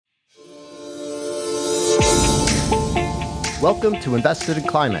Welcome to Invested in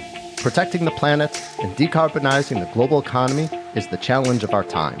Climate. Protecting the planet and decarbonizing the global economy is the challenge of our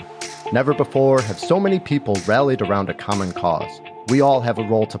time. Never before have so many people rallied around a common cause. We all have a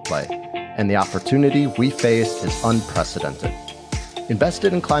role to play, and the opportunity we face is unprecedented.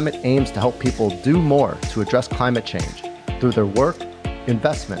 Invested in Climate aims to help people do more to address climate change through their work,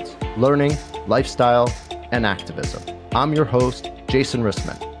 investments, learning, lifestyle, and activism. I'm your host, Jason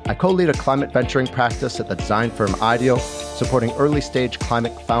Rissman. I co-lead a climate venturing practice at the design firm IDEO, supporting early-stage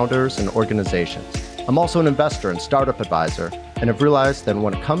climate founders and organizations. I'm also an investor and startup advisor, and have realized that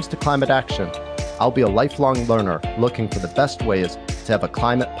when it comes to climate action, I'll be a lifelong learner looking for the best ways to have a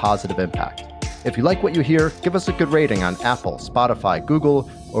climate-positive impact. If you like what you hear, give us a good rating on Apple, Spotify, Google,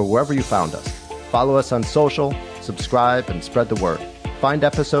 or wherever you found us. Follow us on social, subscribe, and spread the word. Find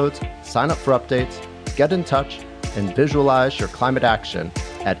episodes, sign up for updates, get in touch, and visualize your climate action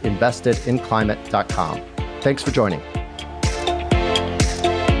at investedinclimate.com. Thanks for joining.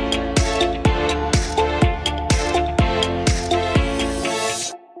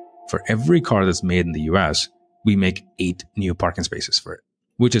 For every car that's made in the US, we make 8 new parking spaces for it,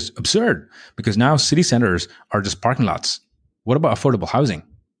 which is absurd because now city centers are just parking lots. What about affordable housing?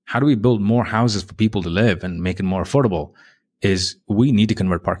 How do we build more houses for people to live and make it more affordable? We need to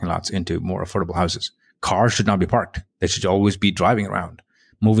convert parking lots into more affordable houses. Cars should not be parked. They should always be driving around,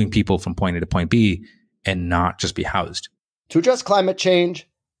 moving people from point A to point B, and not just be housed. To address climate change,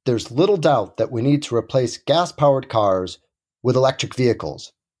 there's little doubt that we need to replace gas-powered cars with electric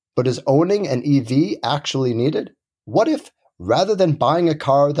vehicles. But is owning an EV actually needed? What if, rather than buying a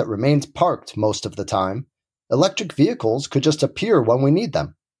car that remains parked most of the time, electric vehicles could just appear when we need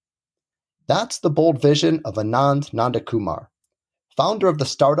them? That's the bold vision of Anand Nandakumar, founder of the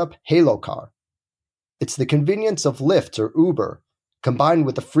startup Halo.car. It's the convenience of Lyft or Uber, combined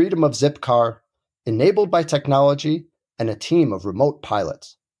with the freedom of Zipcar, enabled by technology and a team of remote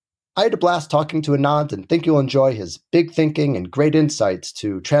pilots. I had a blast talking to Anand and think you'll enjoy his big thinking and great insights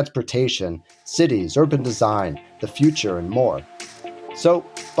to transportation, cities, urban design, the future, and more. So,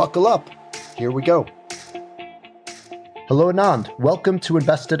 buckle up. Here we go. Hello, Anand. Welcome to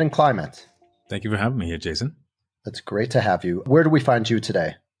Invested in Climate. Thank you for having me here, Jason. It's great to have you. Where do we find you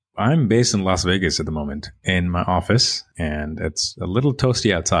today? I'm based in Las Vegas at the moment in my office, and it's a little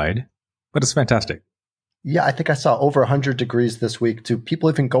toasty outside, but it's fantastic. Yeah, I think I saw over 100 degrees this week. Do people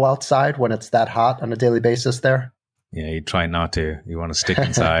even go outside when it's that hot on a daily basis there? Yeah, you try not to. You want to stick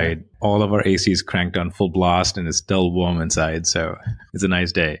inside. All of our AC is cranked on full blast and it's still warm inside. So it's a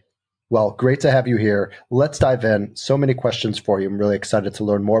nice day. Well, great to have you here. Let's dive in. So many questions for you. I'm really excited to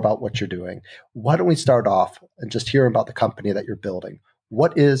learn more about what you're doing. Why don't we start off and just hear about the company that you're building?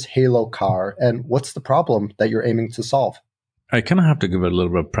 What is Halo.car and what's the problem that you're aiming to solve? I kind of have to give a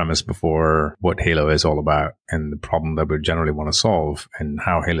little bit of premise before what Halo is all about and the problem that we generally want to solve and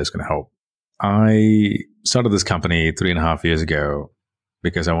how Halo is going to help. I started this company 3.5 years ago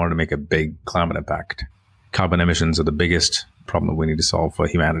because I wanted to make a big climate impact. Carbon emissions are the biggest problem that we need to solve for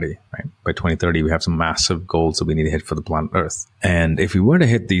humanity, right? By 2030, we have some massive goals that we need to hit for the planet Earth. And if we were to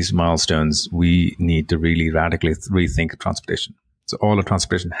hit these milestones, we need to really radically rethink transportation. So all of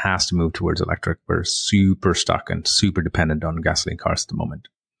transportation has to move towards electric. We're super stuck and super dependent on gasoline cars at the moment.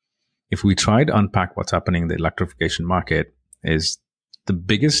 If we try to unpack what's happening in the electrification market, is the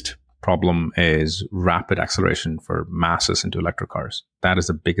biggest problem is rapid acceleration for masses into electric cars. That is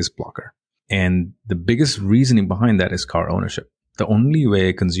the biggest blocker. And the biggest reasoning behind that is car ownership. The only way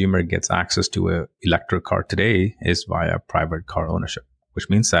a consumer gets access to an electric car today is via private car ownership, which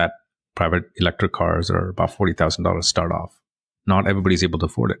means that private electric cars are about $40,000 start off. Not everybody's able to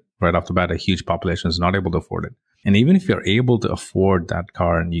afford it. Right off the bat, a huge population is not able to afford it. And even if you're able to afford that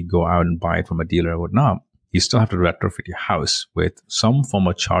car and you go out and buy it from a dealer or whatnot, you still have to retrofit your house with some form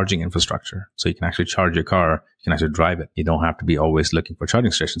of charging infrastructure. So you can actually charge your car, you can actually drive it. You don't have to be always looking for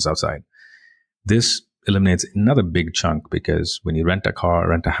charging stations outside. This eliminates another big chunk because when you rent a car,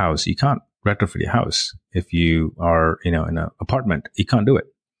 rent a house, you can't retrofit your house. If you are, in an apartment, you can't do it.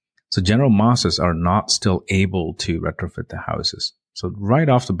 So general masses are not still able to retrofit the houses. So right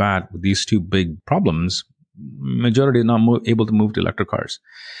off the bat, with these two big problems, majority are not able to move to electric cars.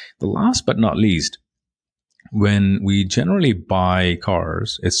 The last but not least, when we generally buy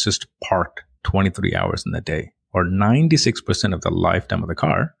cars, it's just parked 23 hours in the day, or 96% of the lifetime of the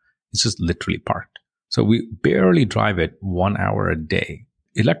car is just literally parked. So we barely drive it 1 hour a day.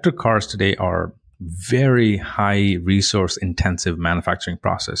 Electric cars today are very high resource intensive manufacturing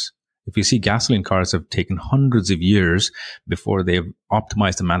process. If you see, gasoline cars have taken hundreds of years before they've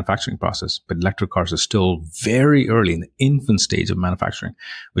optimized the manufacturing process, but electric cars are still very early in the infant stage of manufacturing,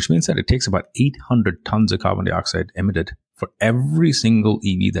 which means that it takes about 800 tons of carbon dioxide emitted for every single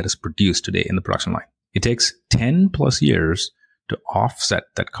EV that is produced today in the production line. It takes 10 plus years to offset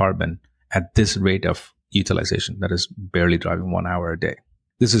that carbon at this rate of utilization that is barely driving 1 hour a day.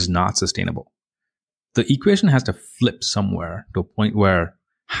 This is not sustainable. The equation has to flip somewhere to a point where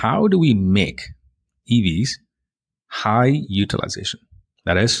how do we make EVs high utilization?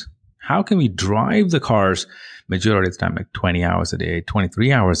 That is, how can we drive the cars majority of the time, like 20 hours a day,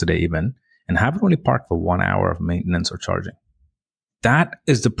 23 hours a day even, and have it only parked for 1 hour of maintenance or charging? That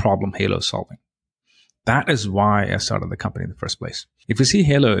is the problem Halo is solving. That is why I started the company in the first place. If you see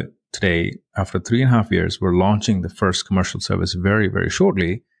Halo today, after 3.5 years, we're launching the first commercial service very, very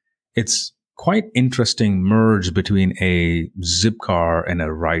shortly. It's quite interesting merge between a Zipcar and a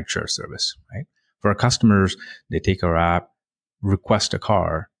rideshare service, right? For our customers, they take our app, request a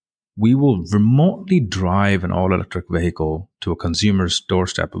car. We will remotely drive an all-electric vehicle to a consumer's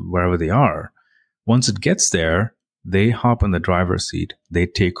doorstep wherever they are. Once it gets there, they hop in the driver's seat, they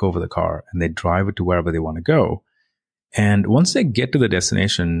take over the car, and they drive it to wherever they want to go. And once they get to the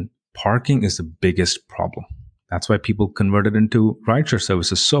destination, parking is the biggest problem. That's why people converted into rideshare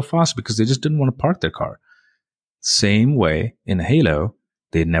services so fast, because they just didn't want to park their car. Same way in Halo,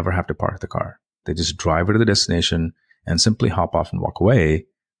 they never have to park the car. They just drive it to the destination and simply hop off and walk away.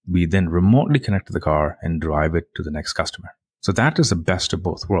 We then remotely connect to the car and drive it to the next customer. So that is the best of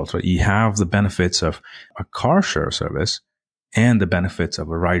both worlds, right? You have the benefits of a car share service and the benefits of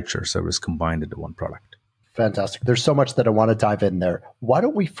a rideshare service combined into one product. Fantastic. There's so much that I want to dive in there. Why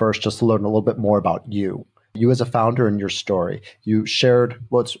don't we first just learn a little bit more about you? You as a founder and your story. You shared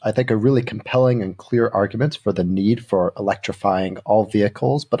what's, I think, a really compelling and clear argument for the need for electrifying all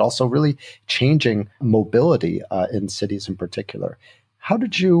vehicles, but also really changing mobility in cities in particular. How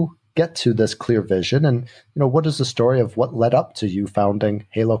did you get to this clear vision? And what is the story of what led up to you founding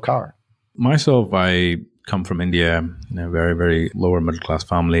Halo.car? Myself, I come from India, in a very, very lower middle class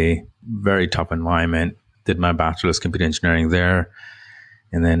family, very tough environment. Did my bachelor's computer engineering there,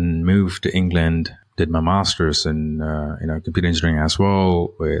 and then moved to England. Did my master's in computer engineering as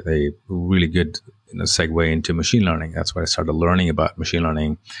well, with a really good segue into machine learning. That's why I started learning about machine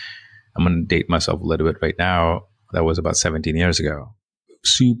learning. I'm going to date myself a little bit right now. That was about 17 years ago.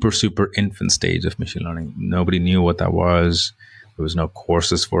 Super infant stage of machine learning. Nobody knew what that was. There was no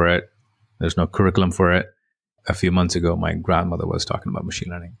courses for it. There's no curriculum for it. A few months ago, my grandmother was talking about machine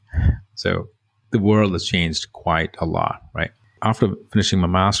learning. So the world has changed quite a lot, right? After finishing my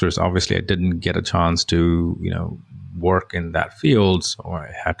master's, obviously I didn't get a chance to, work in that field. So I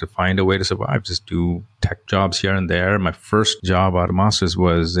had to find a way to survive, just do tech jobs here and there. My first job out of master's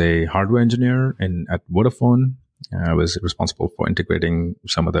was a hardware engineer at Vodafone. I was responsible for integrating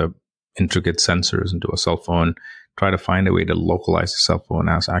some of the intricate sensors into a cell phone, try to find a way to localize the cell phone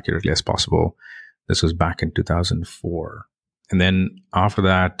as accurately as possible. This was back in 2004. And then after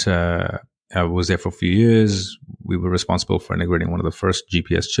that, I was there for a few years. We were responsible for integrating one of the first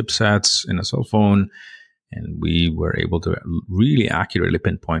GPS chipsets in a cell phone. And we were able to really accurately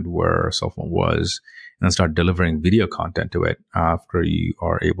pinpoint where a cell phone was and then start delivering video content to it after you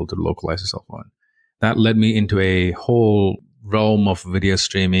are able to localize a cell phone. That led me into a whole realm of video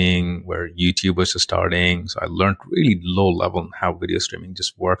streaming where YouTube was just starting. So I learned really low level how video streaming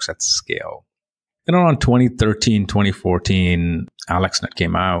just works at scale. Then around 2013, 2014, AlexNet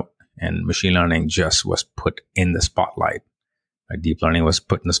came out and machine learning just was put in the spotlight. Deep learning was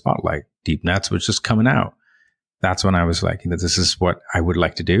put in the spotlight. Deep nets was just coming out. That's when I was like, this is what I would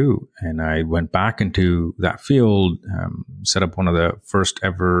like to do. And I went back into that field, set up one of the first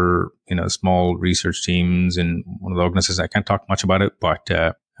ever, small research teams in one of the organizations. I can't talk much about it, but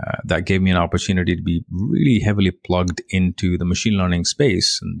that gave me an opportunity to be really heavily plugged into the machine learning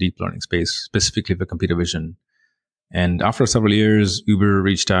space and deep learning space, specifically for computer vision. And after several years, Uber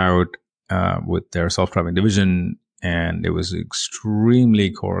reached out with their self-driving division, and it was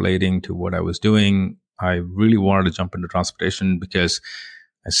extremely correlating to what I was doing. I really wanted to jump into transportation because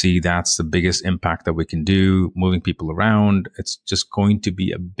I see that's the biggest impact that we can do, moving people around. It's just going to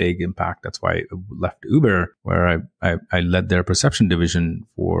be a big impact. That's why I left Uber, where I led their perception division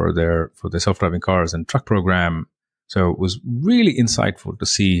for their self-driving cars and truck program. So it was really insightful to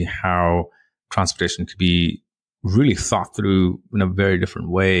see how transportation could be really thought through in a very different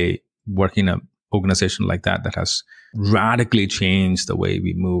way, working in an organization like that has radically changed the way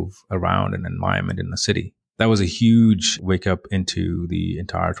we move around an environment in the city. That was a huge wake up into the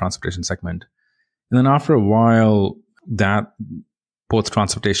entire transportation segment. And then after a while, that both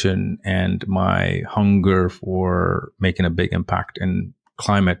transportation and my hunger for making a big impact in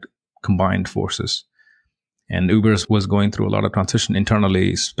climate combined forces. And Uber was going through a lot of transition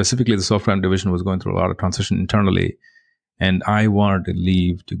internally, specifically the software division was going through a lot of transition internally. And I wanted to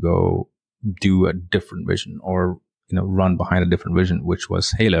leave to go do a different vision or, run behind a different vision, which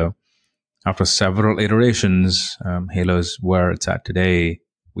was Halo. After several iterations, Halo is where it's at today.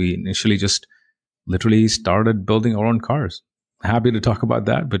 We initially just literally started building our own cars. Happy to talk about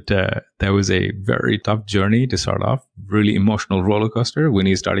that, but that was a very tough journey to start off. Really emotional roller coaster. When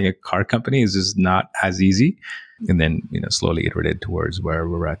you're starting a car company, it's just not as easy. And then, slowly iterated towards where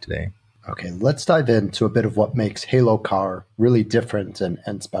we're at today. Okay, let's dive into a bit of what makes Halo.car really different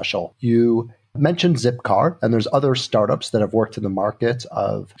and special. You mentioned Zipcar, and there's other startups that have worked in the market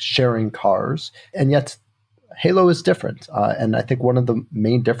of sharing cars, and yet Halo is different. And I think one of the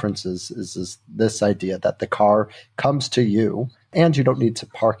main differences is this idea that the car comes to you and you don't need to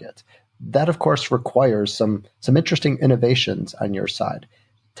park it. That, of course, requires some interesting innovations on your side.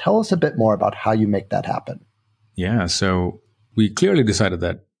 Tell us a bit more about how you make that happen. Yeah, so we clearly decided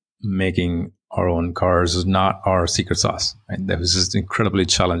that making our own cars is not our secret sauce. Right? That was just an incredibly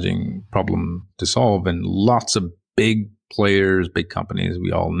challenging problem to solve, and lots of big players, big companies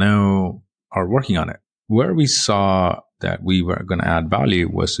we all know are working on it. Where we saw that we were going to add value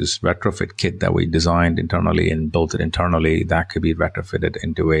was this retrofit kit that we designed internally and built it internally that could be retrofitted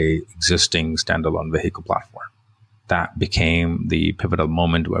into a existing standalone vehicle platform. That became the pivotal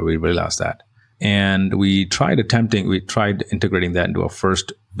moment where we realized that. And we tried integrating that into our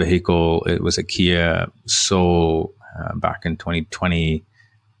first vehicle. It was a Kia Soul back in 2020.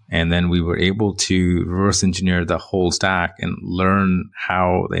 And then we were able to reverse engineer the whole stack and learn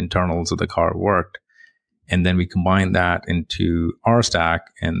how the internals of the car worked. And then we combined that into our stack.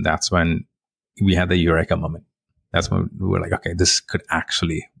 And that's when we had the Eureka moment. That's when we were like, okay, this could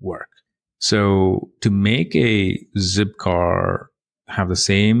actually work. So to make a Zipcar have the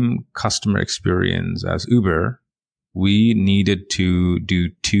same customer experience as Uber, we needed to do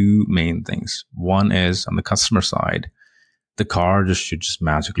two main things. One is on the customer side, the car should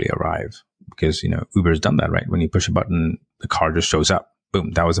magically arrive because, Uber's done that, right? When you push a button, the car just shows up.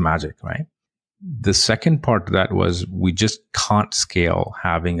 Boom, that was the magic, right? The second part of that was we just can't scale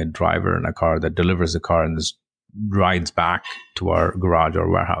having a driver in a car that delivers the car and just rides back to our garage or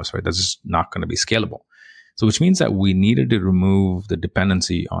warehouse, right? That's just not going to be scalable. So which means that we needed to remove the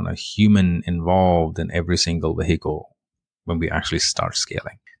dependency on a human involved in every single vehicle when we actually start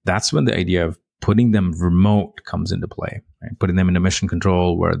scaling. That's when the idea of putting them remote comes into play, right? Putting them into mission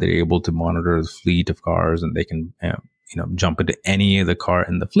control where they're able to monitor the fleet of cars and they can jump into any of the car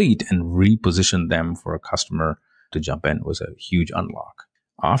in the fleet and reposition them for a customer to jump in was a huge unlock.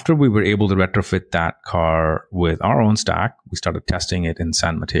 After we were able to retrofit that car with our own stack, we started testing it in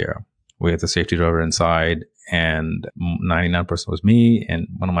San Mateo with a safety driver inside, and 99% was me, and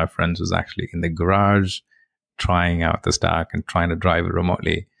one of my friends was actually in the garage trying out the stack and trying to drive it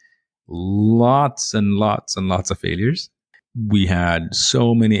remotely. Lots and lots and lots of failures. We had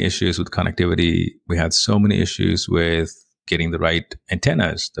so many issues with connectivity. We had so many issues with getting the right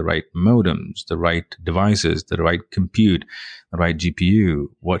antennas, the right modems, the right devices, the right compute, the right GPU.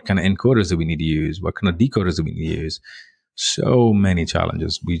 What kind of encoders do we need to use? What kind of decoders do we need to use? So many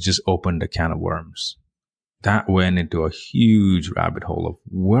challenges. We just opened a can of worms. That went into a huge rabbit hole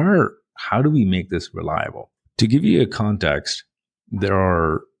of how do we make this reliable? To give you a context, there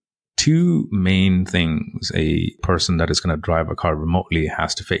are two main things a person that is going to drive a car remotely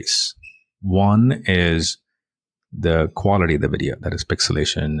has to face. One is the quality of the video, that is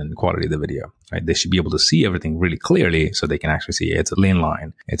pixelation and quality of the video, right? They should be able to see everything really clearly so they can actually see it's a lane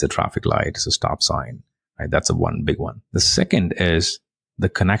line, it's a traffic light, it's a stop sign, right? That's one big one. The second is the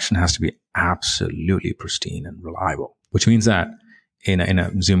connection has to be absolutely pristine and reliable, which means that in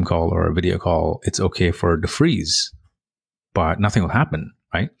a Zoom call or a video call, it's okay for it to freeze, but nothing will happen,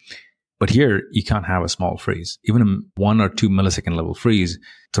 right? But here, you can't have a small freeze. Even a 1 or 2 millisecond level freeze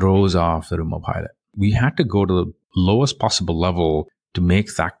throws off the remote pilot. We had to go to the lowest possible level to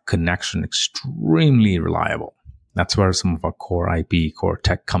make that connection extremely reliable. That's where some of our core IP, core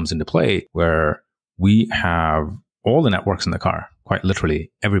tech comes into play, where we have all the networks in the car, quite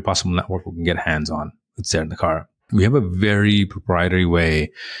literally. Every possible network we can get hands on, it's there in the car. We have a very proprietary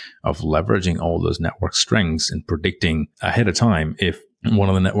way of leveraging all those network strengths and predicting ahead of time if one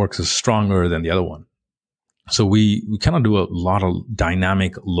of the networks is stronger than the other one. So we kind of do a lot of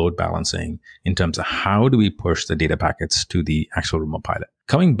dynamic load balancing in terms of how do we push the data packets to the actual remote pilot.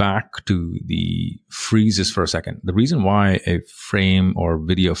 Coming back to the freezes for a second, the reason why a frame or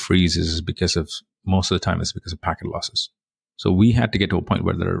video freezes is because of, most of the time, it's because of packet losses. So we had to get to a point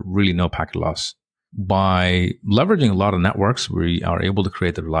where there are really no packet loss. By leveraging a lot of networks, we are able to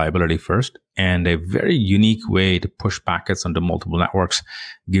create the reliability first, and a very unique way to push packets onto multiple networks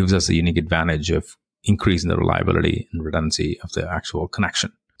gives us a unique advantage of increasing the reliability and redundancy of the actual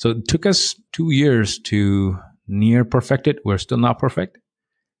connection. So it took us 2 years to near perfect it. We're still not perfect.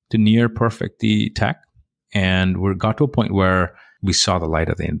 To near perfect the tech. And we got to a point where we saw the light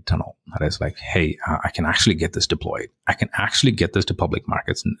at the end of the tunnel. That is like, hey, I can actually get this deployed. I can actually get this to public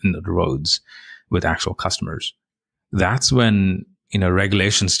markets and the roads with actual customers. That's when,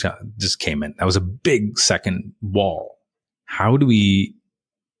 regulations just came in. That was a big second wall. How do we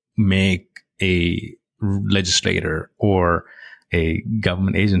make a legislator or a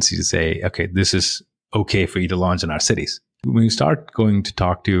government agency to say, okay, this is okay for you to launch in our cities? When you start going to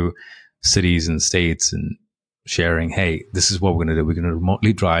talk to cities and states and sharing, hey, this is what we're going to do. We're going to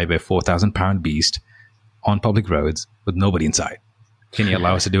remotely drive a 4,000-pound beast on public roads with nobody inside. Can you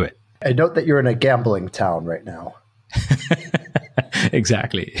allow us to do it? I note that you're in a gambling town right now.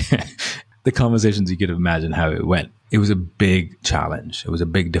 Exactly. The conversations, you could imagine how it went. It was a big challenge. It was a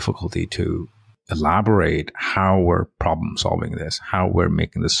big difficulty to elaborate how we're problem solving this, how we're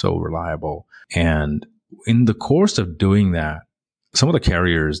making this so reliable. And in the course of doing that, some of the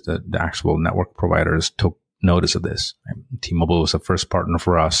carriers, the actual network providers, took notice of this. T-Mobile was the first partner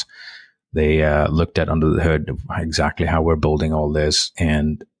for us. They looked at under the hood exactly how we're building all this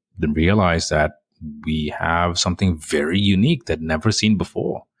and then realized that we have something very unique that never seen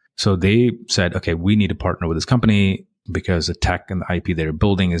before. So they said, okay, we need to partner with this company because the tech and the IP they're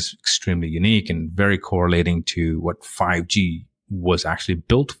building is extremely unique and very correlating to what 5G was actually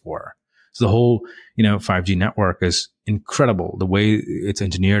built for. So the whole, 5G network is incredible. The way it's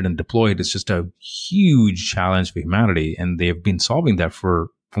engineered and deployed is just a huge challenge for humanity. And they've been solving that for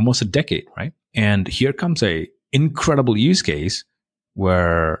almost a decade, right? And here comes a incredible use case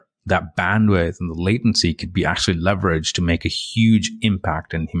where that bandwidth and the latency could be actually leveraged to make a huge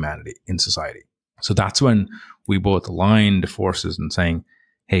impact in humanity, in society. So that's when we both aligned forces and saying,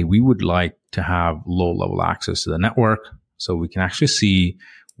 hey, we would like to have low-level access to the network so we can actually see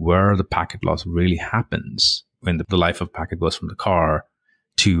where the packet loss really happens when the life of packet goes from the car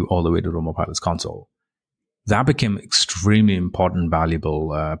to all the way to remote pilot's console. That became extremely important, valuable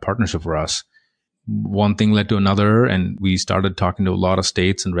partnership for us. One thing led to another, and we started talking to a lot of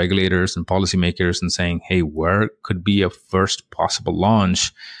states and regulators and policymakers and saying, hey, where could be a first possible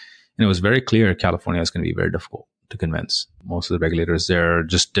launch? And it was very clear California is going to be very difficult to convince. Most of the regulators there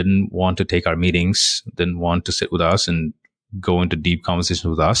just didn't want to take our meetings, didn't want to sit with us and go into deep conversations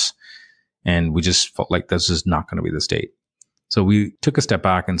with us. And we just felt like this is not going to be the state. So we took a step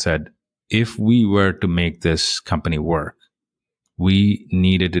back and said, if we were to make this company work, we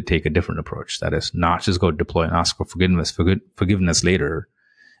needed to take a different approach. That is, not just go deploy and ask for forgiveness later.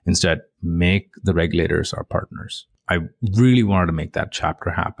 Instead, make the regulators our partners. I really wanted to make that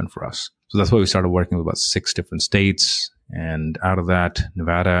chapter happen for us. So that's why we started working with about 6 different states. And out of that,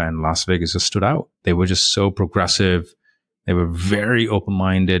 Nevada and Las Vegas just stood out. They were just so progressive. They were very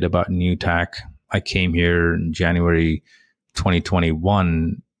open-minded about new tech. I came here in January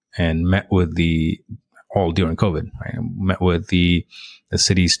 2021 and met with all during COVID, right? I met with the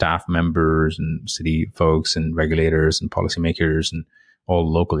city staff members and city folks and regulators and policymakers and all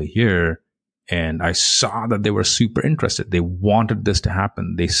locally here. And I saw that they were super interested. They wanted this to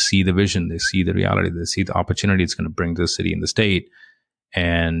happen. They see the vision. They see the reality. They see the opportunity it's going to bring to the city and the state.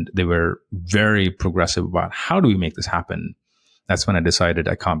 And they were very progressive about how do we make this happen. That's when I decided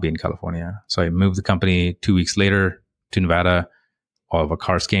I can't be in California. So I moved the company 2 weeks later to Nevada. All of our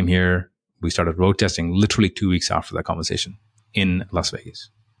cars came here. We started road testing literally 2 weeks after that conversation in Las Vegas.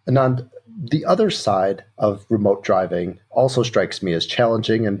 Anand, the other side of remote driving also strikes me as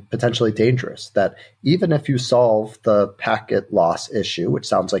challenging and potentially dangerous, that even if you solve the packet loss issue, which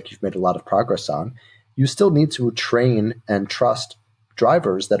sounds like you've made a lot of progress on, you still need to train and trust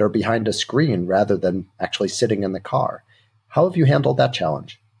drivers that are behind a screen rather than actually sitting in the car. How have you handled that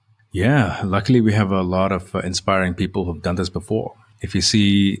challenge? Yeah, luckily we have a lot of inspiring people who've done this before. If you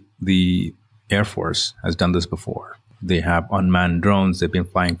see, the Air Force has done this before. They have unmanned drones. They've been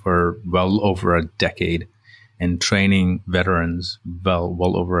flying for well over a decade and training veterans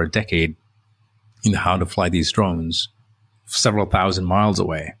well over a decade in how to fly these drones several thousand miles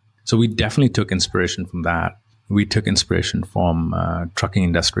away. So we definitely took inspiration from that. We took inspiration from trucking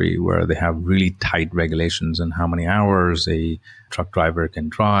industry, where they have really tight regulations on how many hours a truck driver can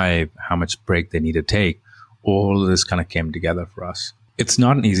drive, how much break they need to take. All of this kind of came together for us. It's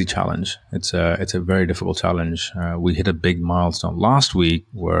not an easy challenge. It's a very difficult challenge. We hit a big milestone last week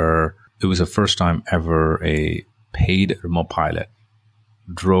where it was the first time ever a paid remote pilot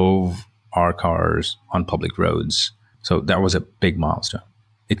drove our cars on public roads. So that was a big milestone.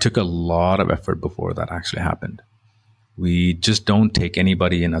 It took a lot of effort before that actually happened. We just don't take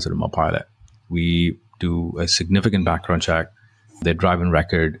anybody in as a remote pilot. We do a significant background check, their driving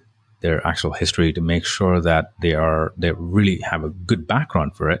record, their actual history, to make sure that they really have a good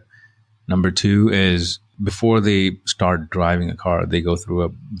background for it. Number two is before they start driving a car, they go through a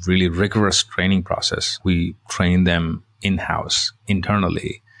really rigorous training process. We train them in-house,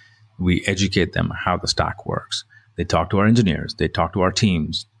 internally. We educate them how the stack works. They talk to our engineers. They talk to our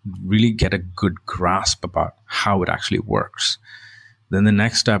teams, really get a good grasp about how it actually works. Then the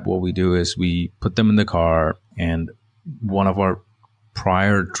next step, what we do is we put them in the car, and one of our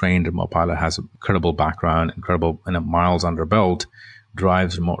prior trained remote pilot has a incredible background, incredible miles under belt,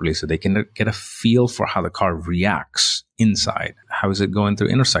 drives remotely so they can get a feel for how the car reacts inside. How is it going through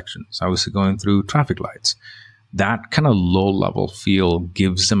intersections? How is it going through traffic lights? That kind of low-level feel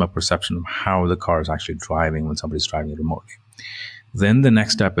gives them a perception of how the car is actually driving when somebody's driving it remotely. Then the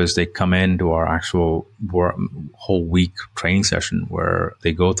next step is they come into our actual whole week training session where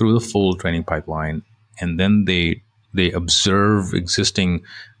they go through the full training pipeline, and then they observe existing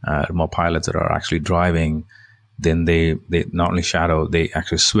remote pilots that are actually driving. Then they not only shadow, they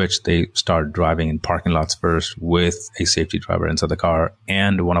actually switch. They start driving in parking lots first with a safety driver inside the car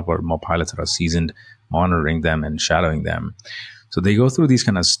and one of our remote pilots that are seasoned, monitoring them and shadowing them. So they go through these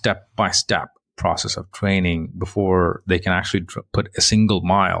kind of step-by-step process of training before they can actually put a single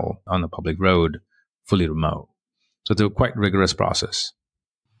mile on the public road fully remote. So it's a quite rigorous process.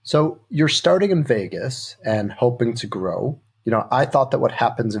 So you're starting in Vegas and hoping to grow. I thought that what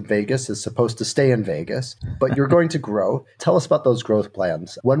happens in Vegas is supposed to stay in Vegas, but you're going to grow. Tell us about those growth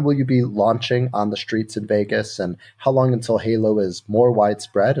plans. When will you be launching on the streets in Vegas, and how long until Halo is more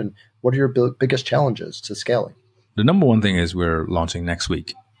widespread, and what are your biggest challenges to scaling? The number one thing is we're launching next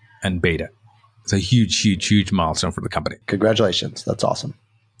week and beta. It's a huge, huge, huge milestone for the company. Congratulations. That's awesome.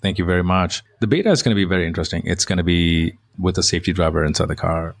 Thank you very much. The beta is going to be very interesting. It's going to be with a safety driver inside the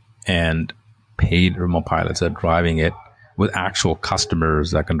car and paid remote pilots that are driving it with actual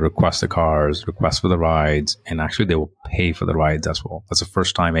customers that can request the cars, request for the rides, and actually they will pay for the rides as well. That's the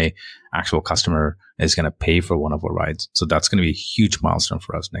first time a actual customer is going to pay for one of our rides. So that's going to be a huge milestone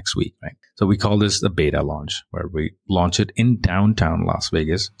for us next week, right? So we call this the beta launch, where we launch it in downtown Las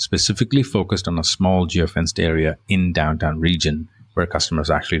Vegas, specifically focused on a small geofenced area in downtown region where customers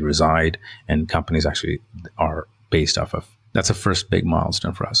actually reside and companies actually are based off of. That's the first big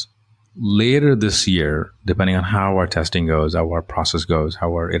milestone for us. Later this year, depending on how our testing goes, how our process goes, how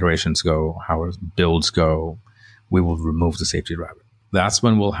our iterations go, how our builds go, we will remove the safety driver. That's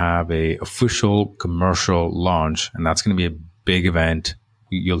when we'll have a official commercial launch, and that's going to be a big event.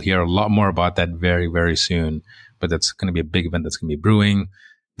 You'll hear a lot more about that very, very soon, but that's going to be a big event that's going to be brewing.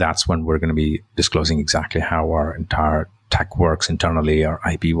 That's when we're going to be disclosing exactly how our entire tech works internally, our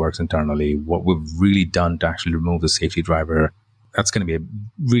IP works internally, what we've really done to actually remove the safety driver. That's going to be a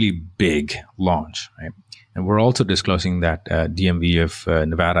really big launch, right? And we're also disclosing that DMV of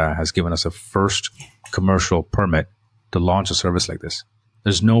Nevada has given us a first commercial permit to launch a service like this.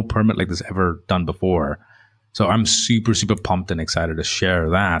 There's no permit like this ever done before. So I'm super, super pumped and excited to share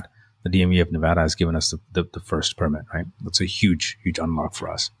that the DMV of Nevada has given us the first permit, right? That's a huge, huge unlock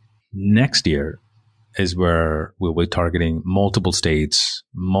for us. Next year is where we'll be targeting multiple states,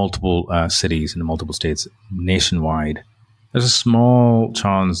 multiple cities in multiple states nationwide. There's a small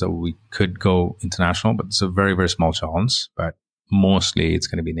chance that we could go international, but it's a very, very small chance. But mostly it's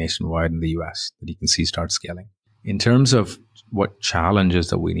going to be nationwide in the US that you can see start scaling. In terms of what challenges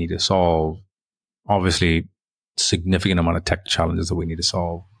that we need to solve, obviously significant amount of tech challenges that we need to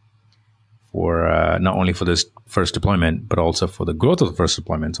solve for not only for this first deployment, but also for the growth of the first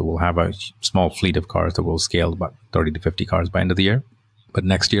deployment. So we'll have a small fleet of cars that will scale about 30 to 50 cars by end of the year. But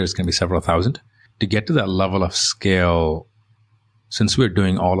next year it's going to be several thousand. To get to that level of scale, since we're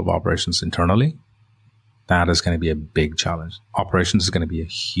doing all of operations internally, that is going to be a big challenge. Operations is going to be a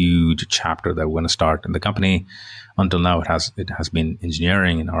huge chapter that we're going to start in the company. Until now, it has been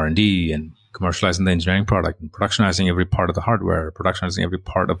engineering and R&D and commercializing the engineering product and productionizing every part of the hardware, productionizing every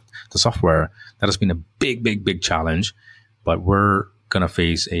part of the software. That has been a big, big, big challenge. But we're going to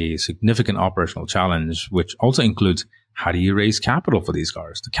face a significant operational challenge, which also includes how do you raise capital for these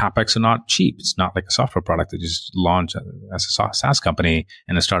cars? The CapEx are not cheap. It's not like a software product that you just launch as a SaaS company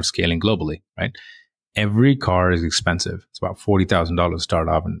and it starts scaling globally, right? Every car is expensive. It's about $40,000 to start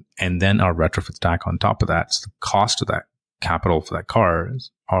off, and then our retrofit stack on top of that. So the cost of that capital for that car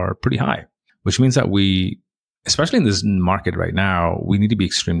are pretty high, which means that we, especially in this market right now, we need to be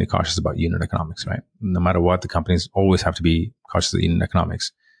extremely cautious about unit economics, right? No matter what, the companies always have to be cautious of unit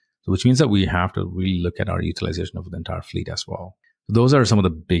economics. So which means that we have to really look at our utilization of the entire fleet as well. So those are some of the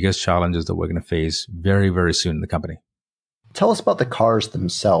biggest challenges that we're going to face very, very soon in the company. Tell us about the cars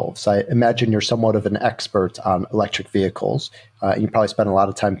themselves. I imagine you're somewhat of an expert on electric vehicles. You probably spend a lot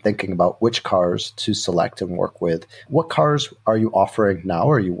of time thinking about which cars to select and work with. What cars are you offering now,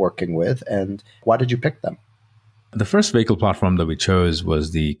 or are you working with, and why did you pick them? The first vehicle platform that we chose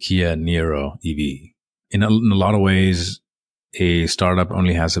was the Kia Niro EV. In a lot of ways, a startup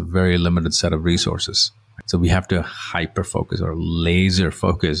only has a very limited set of resources. So we have to hyper focus or laser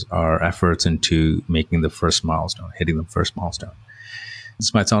focus our efforts into making the first milestone, hitting the first milestone.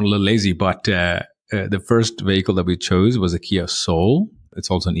 This might sound a little lazy, but the first vehicle that we chose was a Kia Soul.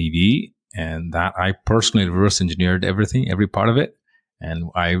 It's also an EV, and that I personally reverse engineered everything, every part of it. And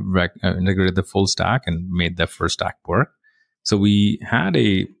I integrated the full stack and made the first stack work. So we had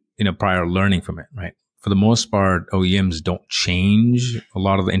a prior learning from it, right? For the most part, OEMs don't change a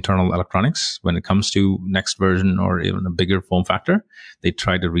lot of the internal electronics when it comes to next version or even a bigger form factor. They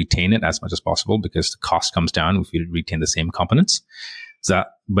try to retain it as much as possible because the cost comes down if you retain the same components. So that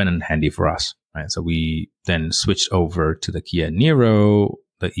went in handy for us, right? So we then switched over to the Kia Niro,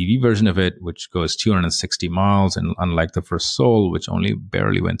 the EV version of it, which goes 260 miles. And unlike the first Soul, which only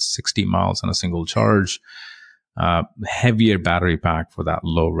barely went 60 miles on a single charge, heavier battery pack for that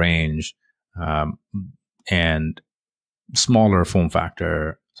low range. And smaller form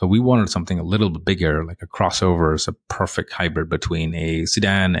factor. So we wanted something a little bit bigger, like a crossover. It's a perfect hybrid between a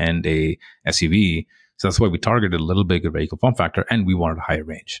sedan and a SUV. So that's why we targeted a little bigger vehicle form factor, and we wanted a higher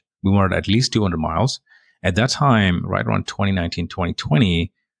range. We wanted at least 200 miles. At that time, right around 2019,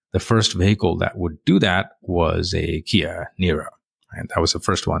 2020, the first vehicle that would do that was a Kia Niro. And that was the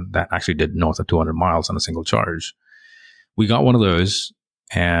first one that actually did north of 200 miles on a single charge. We got one of those,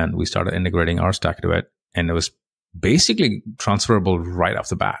 and we started integrating our stack to it. And it was basically transferable right off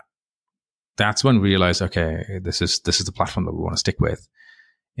the bat. That's when we realized, okay, this is the platform that we want to stick with.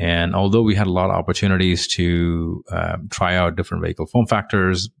 And although we had a lot of opportunities to try out different vehicle form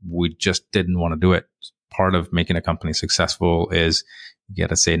factors, we just didn't want to do it. Part of making a company successful is you got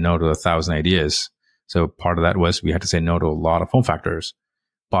to say no to 1,000 ideas. So part of that was we had to say no to a lot of form factors.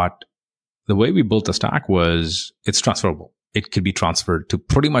 But the way we built the stack was it's transferable. It could be transferred to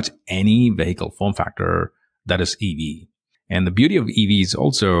pretty much any vehicle form factor that is EV. And the beauty of EVs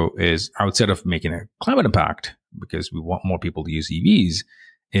also is, outside of making a climate impact, because we want more people to use EVs,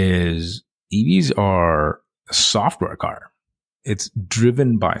 is EVs are a software car. It's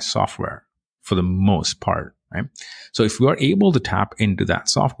driven by software for the most part, right? So if we are able to tap into that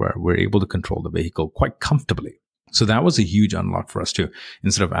software, we're able to control the vehicle quite comfortably. So that was a huge unlock for us too.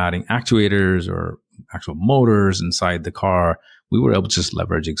 Instead of adding actuators or actual motors inside the car, we were able to just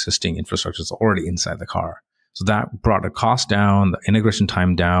leverage existing infrastructure that's already inside the car. So that brought the cost down, the integration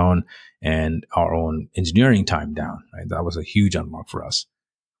time down, and our own engineering time down, right? That was a huge unlock for us.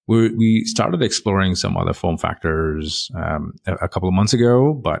 We started exploring some other form factors a couple of months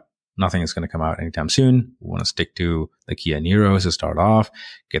ago, but nothing is going to come out anytime soon. We want to stick to the Kia Niros to start off,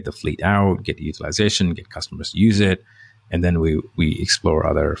 get the fleet out, get the utilization, get customers to use it. And then we explore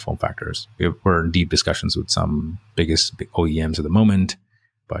other form factors. We're in deep discussions with some big OEMs at the moment,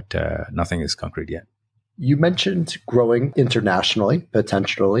 but nothing is concrete yet. You mentioned growing internationally,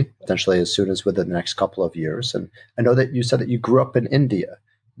 potentially as soon as within the next couple of years. And I know that you said that you grew up in India.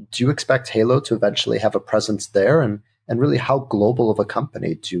 Do you expect Halo to eventually have a presence there? And really, how global of a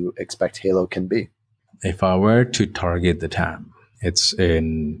company do you expect Halo can be? If I were to target the TAM, it's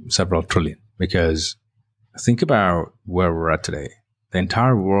in several trillion, because think about where we're at today. The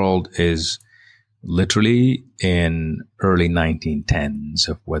entire world is literally in early 1910s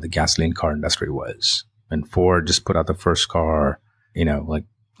of where the gasoline car industry was. When Ford just put out the first car, like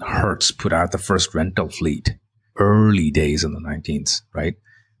Hertz put out the first rental fleet, early days in the 19th, right?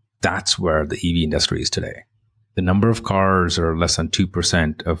 That's where the EV industry is today. The number of cars are less than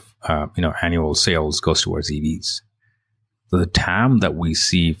 2% of annual sales goes towards EVs. So the TAM that we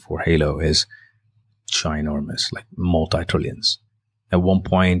see for Halo is ginormous, like multi-trillions. At one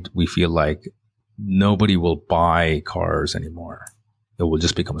point, we feel like nobody will buy cars anymore. It will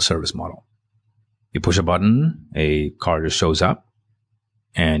just become a service model. You push a button, a car just shows up,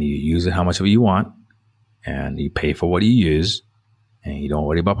 and you use it how much of it you want, and you pay for what you use, and you don't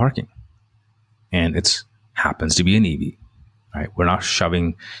worry about parking. And it's happens to be an EV, right? We're not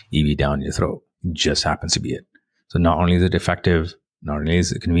shoving EV down your throat. It just happens to be it. So not only is it effective, not only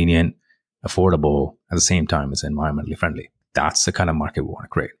is it convenient, affordable, at the same time, it's environmentally friendly. That's the kind of market we want to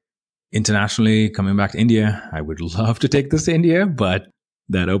create. Internationally, coming back to India, I would love to take this to India, but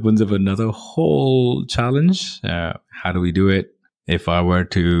that opens up another whole challenge. How do we do it? If I were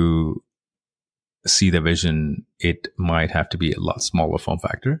to see the vision, it might have to be a lot smaller form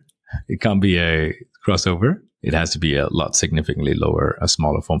factor. It can't be a crossover. It has to be a lot significantly lower, a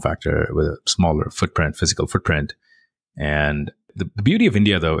smaller form factor with a smaller footprint, physical footprint. And the beauty of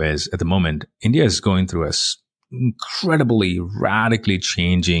India, though, is at the moment, India is going through a incredibly radically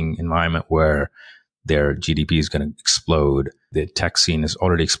changing environment where their GDP is going to explode. The tech scene is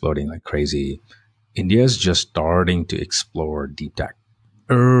already exploding like crazy. India is just starting to explore deep tech,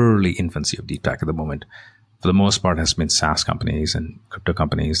 early infancy of deep tech at the moment. For the most part, it has been SaaS companies and crypto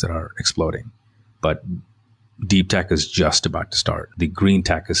companies that are exploding. But deep tech is just about to start. The green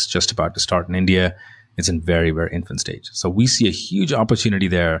tech is just about to start in India. It's in very, very infant stage. So we see a huge opportunity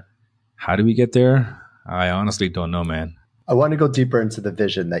there. How do we get there? I honestly don't know, man. I want to go deeper into the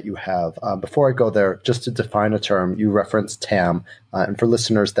vision that you have. Before I go there, just to define a term, you referenced TAM. And for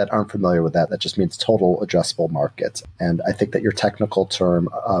listeners that aren't familiar with that, that just means total addressable market. And I think that your technical term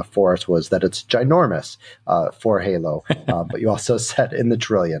for it was that it's ginormous for Halo. But you also said in the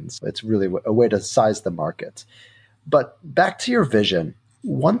trillions. It's really a way to size the market. But back to your vision,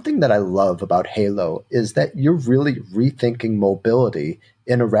 one thing that I love about Halo is that you're really rethinking mobility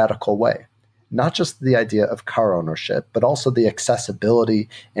in a radical way. Not just the idea of car ownership, but also the accessibility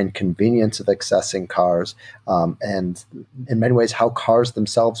and convenience of accessing cars, and in many ways, how cars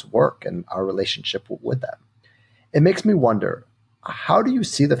themselves work and our relationship with them. It makes me wonder, how do you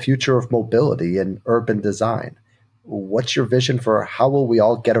see the future of mobility in urban design? What's your vision for how will we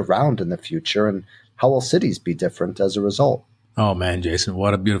all get around in the future, and how will cities be different as a result? Oh, man, Jason,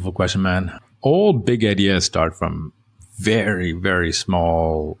 what a beautiful question, man. All big ideas start from very, very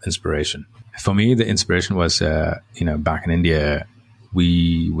small inspiration. For me, the inspiration was, back in India,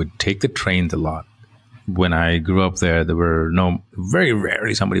 we would take the trains a lot. When I grew up there were very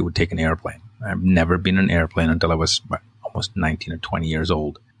rarely somebody would take an airplane. I've never been in an airplane until I was almost 19 or 20 years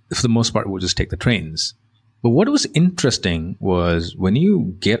old. For the most part, we'll just take the trains. But what was interesting was when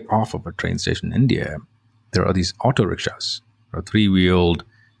you get off of a train station in India, there are these auto rickshaws, or three-wheeled,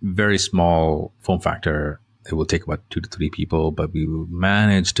 very small form factor. It will take about 2 to 3 people, but we will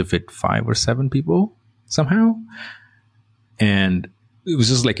manage to fit 5 or 7 people somehow. And it was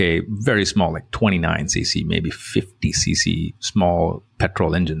just like a very small, like 29cc, maybe 50cc small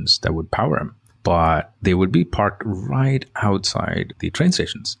petrol engines that would power them. But they would be parked right outside the train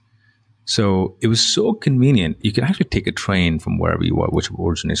stations. So it was so convenient. You can actually take a train from wherever you are, which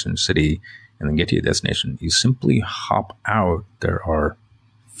origination city, and then get to your destination. You simply hop out. There are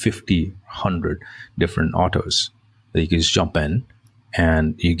 50, 100 different autos that you can just jump in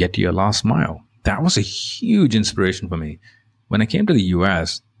and you get to your last mile. That was a huge inspiration for me. When I came to the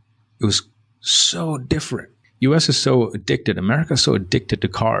US, it was so different. US is so addicted. America is so addicted to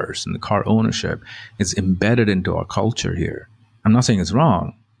cars and the car ownership. It's embedded into our culture here. I'm not saying it's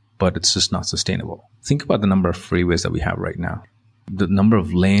wrong, but it's just not sustainable. Think about the number of freeways that we have right now. The number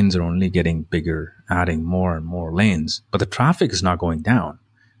of lanes are only getting bigger, adding more and more lanes, but the traffic is not going down.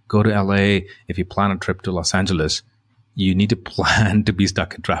 Go to LA, if you plan a trip to Los Angeles, you need to plan to be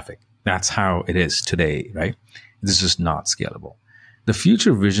stuck in traffic. That's how it is today, right? This is just not scalable. The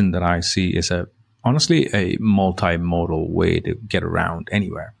future vision that I see is honestly a multimodal way to get around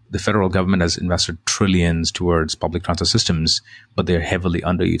anywhere. The federal government has invested trillions towards public transit systems, but they're heavily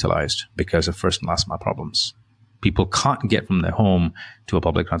underutilized because of first and last mile problems. People can't get from their home to a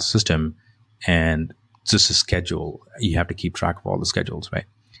public transit system, and it's just a schedule. You have to keep track of all the schedules, right?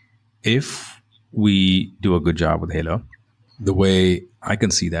 If we do a good job with Halo, the way I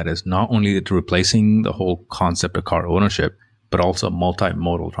can see that is not only that replacing the whole concept of car ownership, but also a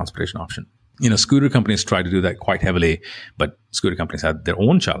multimodal transportation option. Scooter companies try to do that quite heavily, but scooter companies have their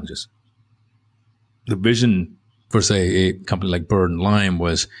own challenges. The vision for, say, a company like Bird and Lime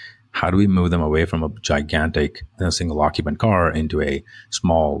was, how do we move them away from a gigantic single occupant car into a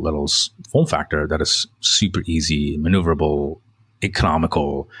small little form factor that is super easy, maneuverable,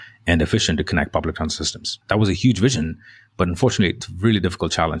 economical, and efficient to connect public transit systems? That was a huge vision, but unfortunately, it's a really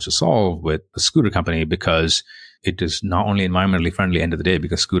difficult challenge to solve with a scooter company because it is not only environmentally friendly at the end of the day,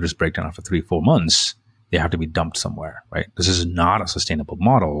 because scooters break down after 3-4 months, they have to be dumped somewhere, right? This is not a sustainable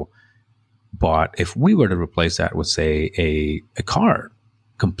model. But if we were to replace that with, say, a car,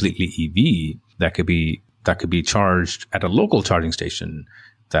 completely EV, that could be charged at a local charging station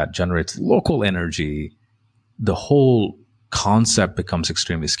that generates local energy, the whole concept becomes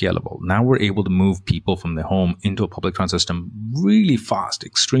extremely scalable. Now we're able to move people from their home into a public transit system really fast,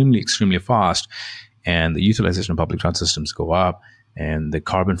 extremely, extremely fast. And the utilization of public transit systems go up, and the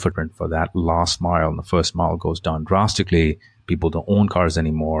carbon footprint for that last mile and the first mile goes down drastically. People don't own cars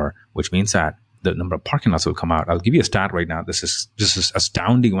anymore, which means that the number of parking lots will come out. I'll give you a stat right now. This is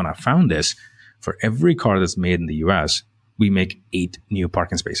astounding when I found this. For every car that's made in the US, we make 8 new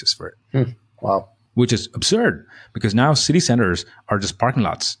parking spaces for it. Wow. which is absurd because now city centers are just parking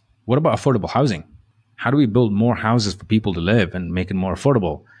lots. What about affordable housing? How do we build more houses for people to live and make it more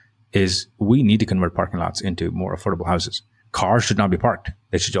affordable? Is we need to convert parking lots into more affordable houses. Cars should not be parked.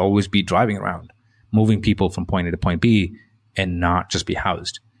 They should always be driving around, moving people from point A to point B, and not just be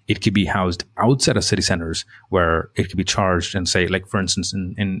housed. It could be housed outside of city centers where it could be charged and say, like, for instance,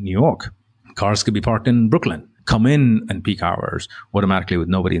 in New York, cars could be parked in Brooklyn, come in peak hours automatically with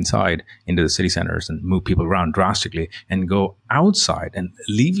nobody inside into the city centers and move people around drastically and go outside and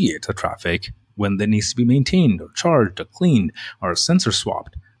alleviate the traffic when there needs to be maintained or charged or cleaned or sensor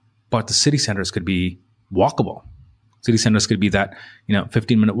swapped. But the city centers could be walkable. City centers could be that,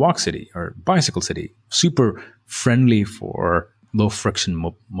 15-minute walk city or bicycle city, super friendly for low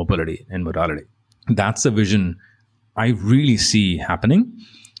friction mobility and modality. That's a vision I really see happening.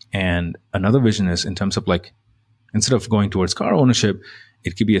 And another vision is in terms of like, instead of going towards car ownership,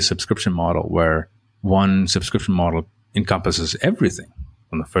 it could be a subscription model where one subscription model encompasses everything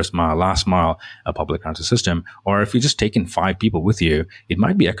from the first mile, last mile, a public transit system. Or if you're just taking 5 people with you, it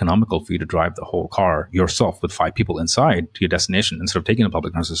might be economical for you to drive the whole car yourself with 5 people inside to your destination instead of taking a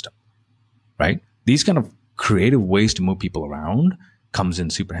public transit system, right? These kind of creative ways to move people around comes in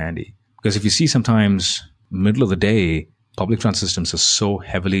super handy. Because if you see sometimes middle of the day, public transit systems are so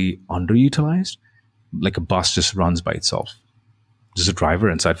heavily underutilized, like a bus just runs by itself. There's a driver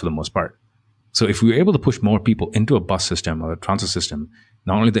inside for the most part. So if we were able to push more people into a bus system or a transit system,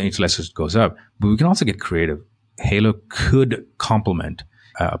 not only the utilization goes up, but we can also get creative. Halo could complement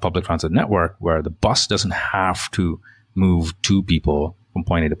a public transit network where the bus doesn't have to move 2 people from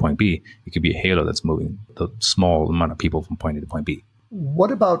point A to point B. It could be a Halo that's moving the small amount of people from point A to point B.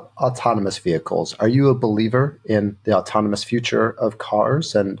 What about autonomous vehicles? Are you a believer in the autonomous future of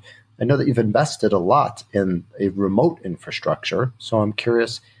cars? And I know that you've invested a lot in a remote infrastructure. So I'm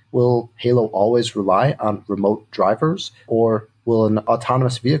curious, will Halo always rely on remote drivers, or will an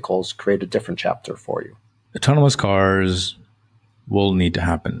autonomous vehicles create a different chapter for you? Autonomous cars will need to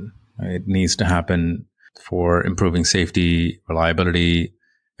happen. It needs to happen for improving safety, reliability,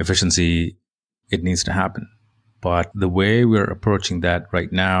 efficiency. It needs to happen. But the way we're approaching that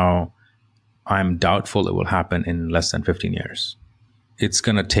right now, I'm doubtful it will happen in less than 15 years. It's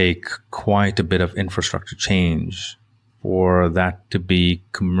going to take quite a bit of infrastructure change for that to be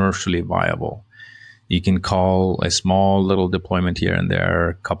commercially viable. You can call a small little deployment here and there,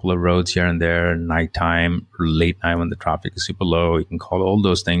 a couple of roads here and there, nighttime, late night when the traffic is super low. You can call all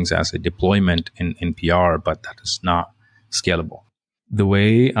those things as a deployment in PR, but that is not scalable. The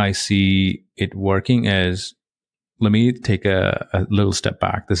way I see it working is, let me take a little step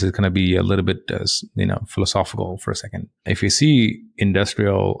back. This is going to be a little bit, philosophical for a second. If you see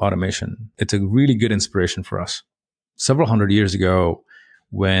industrial automation, it's a really good inspiration for us. Several hundred years ago,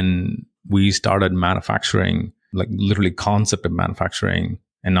 when we started manufacturing, like literally concept of manufacturing,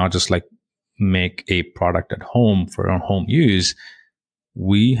 and not just like make a product at home for our home use,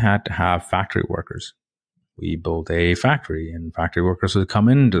 we had to have factory workers. We built a factory, and factory workers would come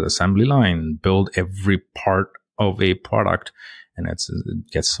into the assembly line, build every part of a product, and it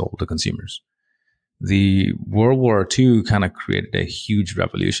gets sold to consumers. The World War II kind of created a huge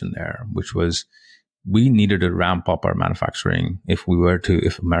revolution there, which was we needed to ramp up our manufacturing if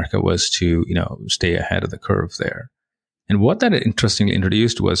America was to, stay ahead of the curve there. And what that interestingly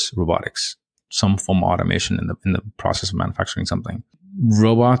introduced was robotics, some form of automation in the process of manufacturing something.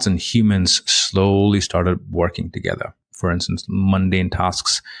 Robots and humans slowly started working together. For instance, mundane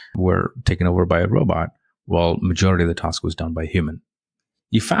tasks were taken over by a robot, while majority of the task was done by a human.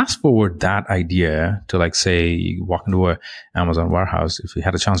 You fast forward that idea to, like, say, you walk into an Amazon warehouse. If you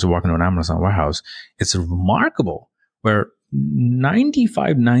had a chance to walk into an Amazon warehouse, it's remarkable where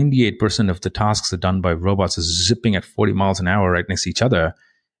 98% of the tasks are done by robots is zipping at 40 miles an hour right next to each other.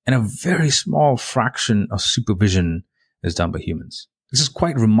 And a very small fraction of supervision is done by humans. This is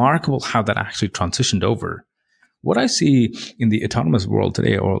quite remarkable how that actually transitioned over. What I see in the autonomous world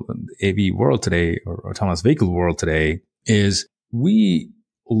today, or AV world today, or autonomous vehicle world today, is we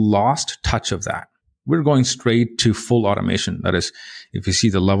lost touch of that. We're going straight to full automation. That is, if you see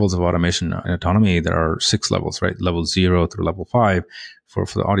the levels of automation in autonomy, there are 6 levels, right? Level 0 through level 5. For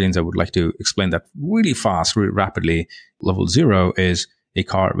the audience, I would like to explain that really fast, really rapidly. Level 0 is a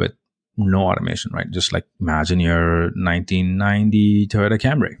car with no automation, right? Just like imagine your 1990 Toyota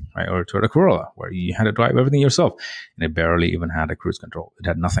Camry, right? Or Toyota Corolla, where you had to drive everything yourself, and it barely even had a cruise control. It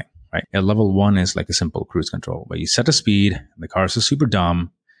had nothing, right? And level 1 is like a simple cruise control, where you set a speed, and the car is super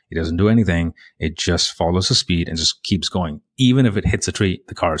dumb. It doesn't do anything. It just follows the speed and just keeps going. Even if it hits a tree,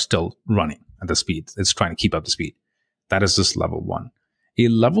 the car is still running at the speed. It's trying to keep up the speed. That is just level 1. A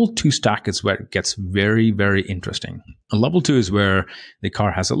level 2 stack is where it gets very, very interesting. A level 2 is where the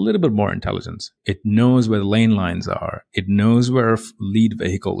car has a little bit more intelligence. It knows where the lane lines are. It knows where a lead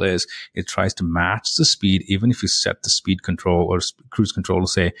vehicle is. It tries to match the speed, even if you set the speed control or cruise control to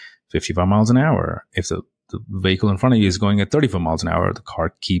say 55 miles an hour. If the vehicle in front of you is going at 35 miles an hour, the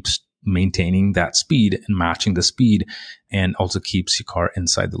car keeps maintaining that speed and matching the speed, and also keeps your car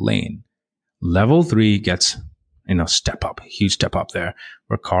inside the lane. Level 3 gets step up, huge step up there,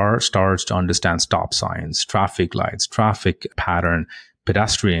 where car starts to understand stop signs, traffic lights, traffic pattern,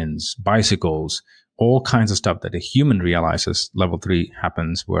 pedestrians, bicycles, all kinds of stuff that a human realizes. Level 3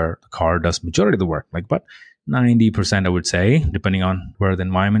 happens where the car does majority of the work, like about 90%, I would say, depending on where the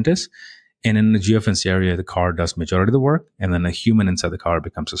environment is. And in the geofenced area, the car does majority of the work, and then a human inside the car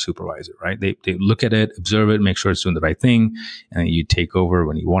becomes a supervisor, right? They look at it, observe it, make sure it's doing the right thing, and you take over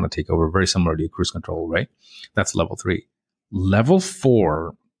when you want to take over, very similar to your cruise control, right? That's level 3. Level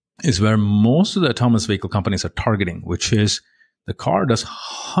 4 is where most of the autonomous vehicle companies are targeting, which is the car does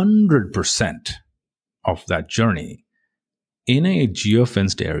 100% of that journey in a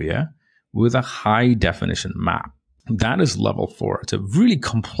geofenced area with a high definition map. That is level 4. It's a really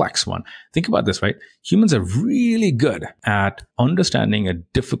complex one. Think about this, right? Humans are really good at understanding a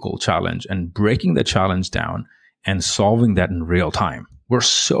difficult challenge and breaking the challenge down and solving that in real time. We're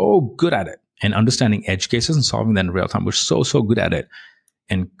so good at it. And understanding edge cases and solving that in real time. We're so good at it.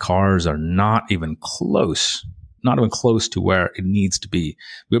 And cars are not even close to where it needs to be.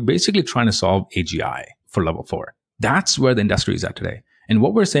 We're basically trying to solve AGI for level 4. That's where the industry is at today. And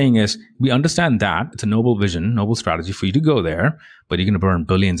what we're saying is, we understand that it's a noble vision, noble strategy for you to go there, but you're going to burn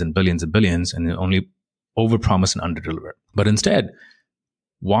billions and billions and billions and only overpromise and underdeliver. But instead,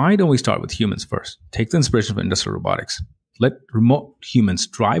 why don't we start with humans first? Take the inspiration from industrial robotics. Let remote humans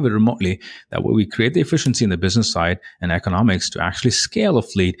drive it remotely. That way we create the efficiency in the business side and economics to actually scale a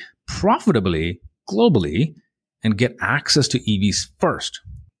fleet profitably, globally, and get access to EVs first.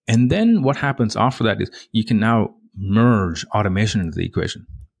 And then what happens after that is you can now merge automation into the equation.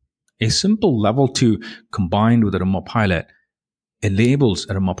 A simple level 2 combined with a remote pilot enables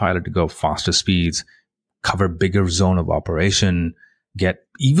a remote pilot to go faster speeds, cover bigger zone of operation, get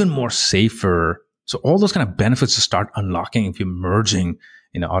even more safer. So all those kind of benefits to start unlocking if you're merging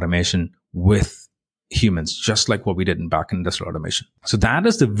automation with humans, just like what we did back in industrial automation. So that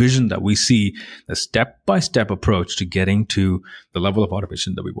is the vision that we see, the step-by-step approach to getting to the level of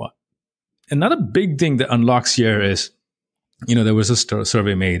automation that we want. Another big thing that unlocks here is, there was a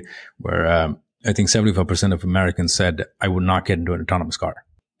survey made where I think 75% of Americans said, I would not get into an autonomous car.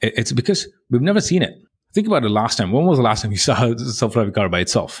 It's because we've never seen it. Think about it last time. When was the last time you saw a self-driving car by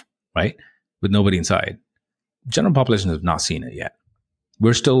itself, right? With nobody inside. General population has not seen it yet.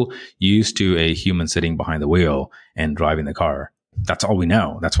 We're still used to a human sitting behind the wheel and driving the car. That's all we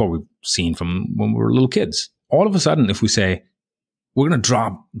know. That's what we've seen from when we were little kids. All of a sudden, if we say, we're going to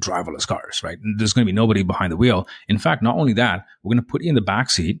drop driverless cars, right? And there's going to be nobody behind the wheel. In fact, not only that, we're going to put you in the back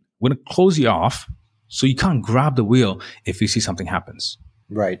seat. We're going to close you off so you can't grab the wheel if you see something happens.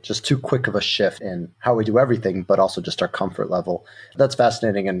 Right. Just too quick of a shift in how we do everything, but also just our comfort level. That's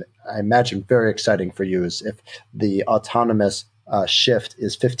fascinating. And I imagine very exciting for you is if the autonomous shift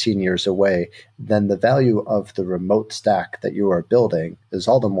is 15 years away, then the value of the remote stack that you are building is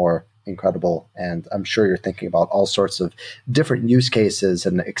all the more incredible. And I'm sure you're thinking about all sorts of different use cases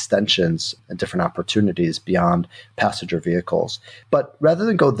and extensions and different opportunities beyond passenger vehicles. But rather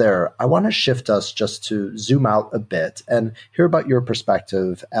than go there, I want to shift us just to zoom out a bit and hear about your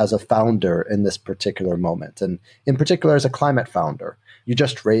perspective as a founder in this particular moment, and in particular as a climate founder. You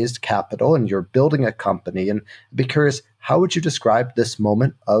just raised capital and you're building a company, and I'd be curious, how would you describe this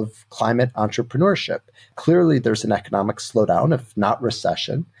moment of climate entrepreneurship? Clearly, there's an economic slowdown, if not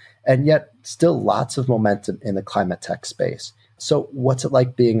recession, and yet still lots of momentum in the climate tech space. So what's it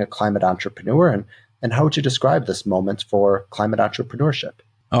like being a climate entrepreneur, and how would you describe this moment for climate entrepreneurship?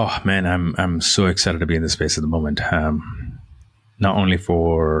 Oh man, I'm so excited to be in this space at the moment. Not only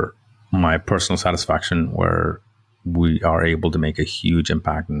for my personal satisfaction, where we are able to make a huge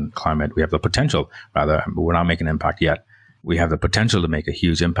impact in climate. We have the potential, rather, but we're not making an impact yet. We have the potential to make a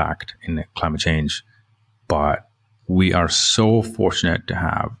huge impact in climate change, but we are so fortunate to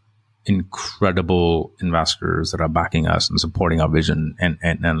have incredible investors that are backing us and supporting our vision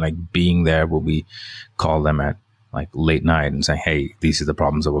and like being there when we call them at like late night and saying, hey, these are the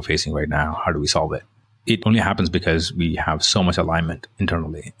problems that we're facing right now. How do we solve it? It only happens because we have so much alignment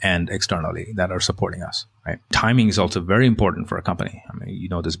internally and externally that are supporting us, right? Timing is also very important for a company. I mean, you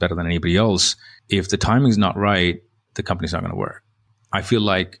know this better than anybody else. If the timing is not right, the company's not going to work. I feel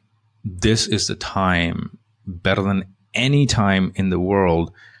like this is the time, better than any time in the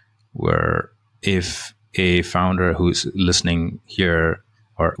world where if a founder who's listening here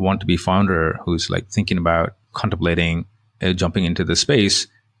or want to be founder who's like thinking about contemplating jumping into the space,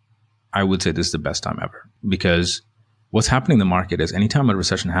 I would say this is the best time ever. Because what's happening in the market is anytime a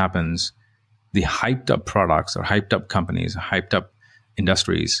recession happens, the hyped up products or hyped up companies, hyped up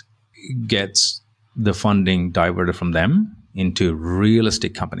industries gets the funding diverted from them into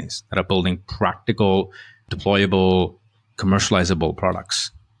realistic companies that are building practical, deployable, commercializable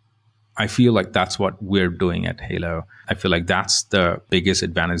products. I feel like that's what we're doing at Halo. I feel like that's the biggest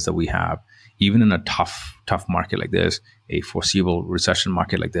advantage that we have. Even in a tough market like this, a foreseeable recession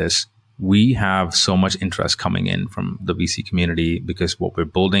market like this, we have so much interest coming in from the VC community because what we're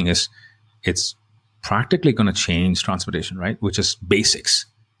building is, it's practically going to change transportation, right? Which is basics.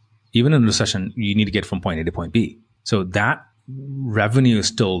 Even in a recession, you need to get from point A to point B. So that revenue is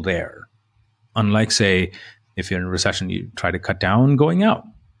still there. Unlike, say, if you're in a recession, you try to cut down going out.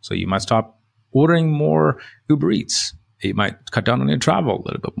 So you might stop ordering more Uber Eats. You might cut down on your travel a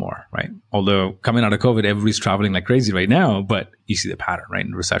little bit more, right? Although coming out of COVID, everybody's traveling like crazy right now, but you see the pattern, right?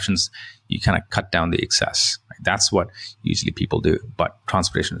 In recessions, you kind of cut down the excess. Right? That's what usually people do. But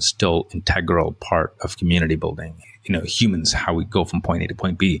transportation is still an integral part of community building. Humans, how we go from point A to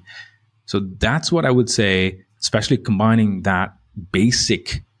point B. So that's what I would say, especially combining that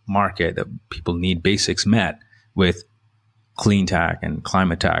basic market that people need basics met with clean tech and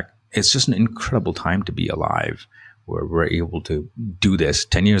climate tech. It's just an incredible time to be alive where we're able to do this.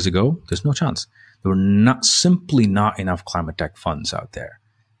 10 years ago, there's no chance. There were simply not enough climate tech funds out there.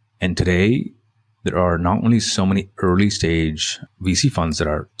 And today, there are not only so many early stage VC funds that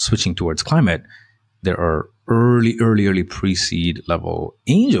are switching towards climate, there are early pre-seed level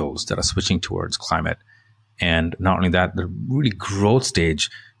angels that are switching towards climate. And not only that, the really growth stage,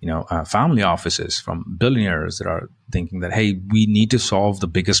 family offices from billionaires that are thinking that, hey, we need to solve the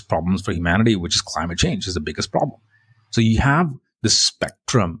biggest problems for humanity, which is climate change is the biggest problem. So you have the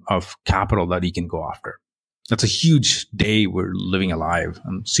spectrum of capital that you can go after. That's a huge day we're living alive.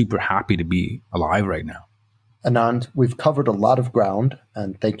 I'm super happy to be alive right now. Anand, we've covered a lot of ground,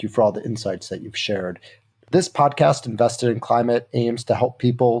 and thank you for all the insights that you've shared. This podcast, Invested in Climate, aims to help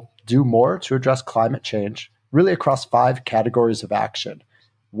people do more to address climate change, really across 5 categories of action: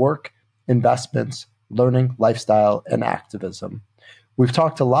 work, investments, learning, lifestyle, and activism. We've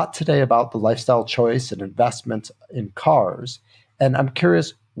talked a lot today about the lifestyle choice and investment in cars, and I'm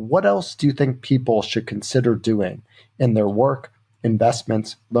curious, what else do you think people should consider doing in their work,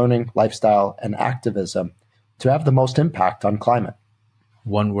 investments, learning, lifestyle, and activism to have the most impact on climate?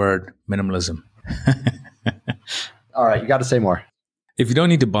 One word: minimalism. All right, you got to say more. If you don't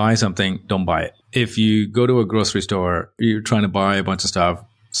need to buy something, don't buy it. If you go to a grocery store, you're trying to buy a bunch of stuff,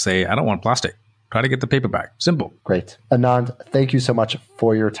 say, I don't want plastic. Try to get the paper bag. Simple. Great. Anand, thank you so much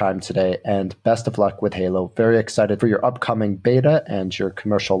for your time today, and best of luck with Halo. Very excited for your upcoming beta and your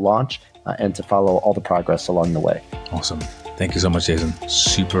commercial launch, and to follow all the progress along the way. Awesome. Thank you so much, Jason.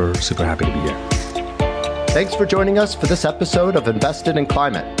 Super happy to be here. Thanks for joining us for this episode of Invested in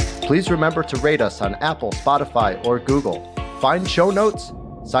Climate. Please remember to rate us on Apple, Spotify, or Google. Find show notes,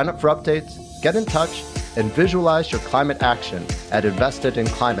 sign up for updates, get in touch, and visualize your climate action at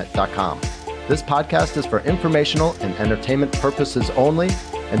investedinclimate.com. This podcast is for informational and entertainment purposes only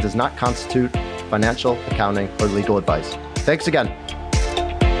and does not constitute financial, accounting, or legal advice. Thanks again.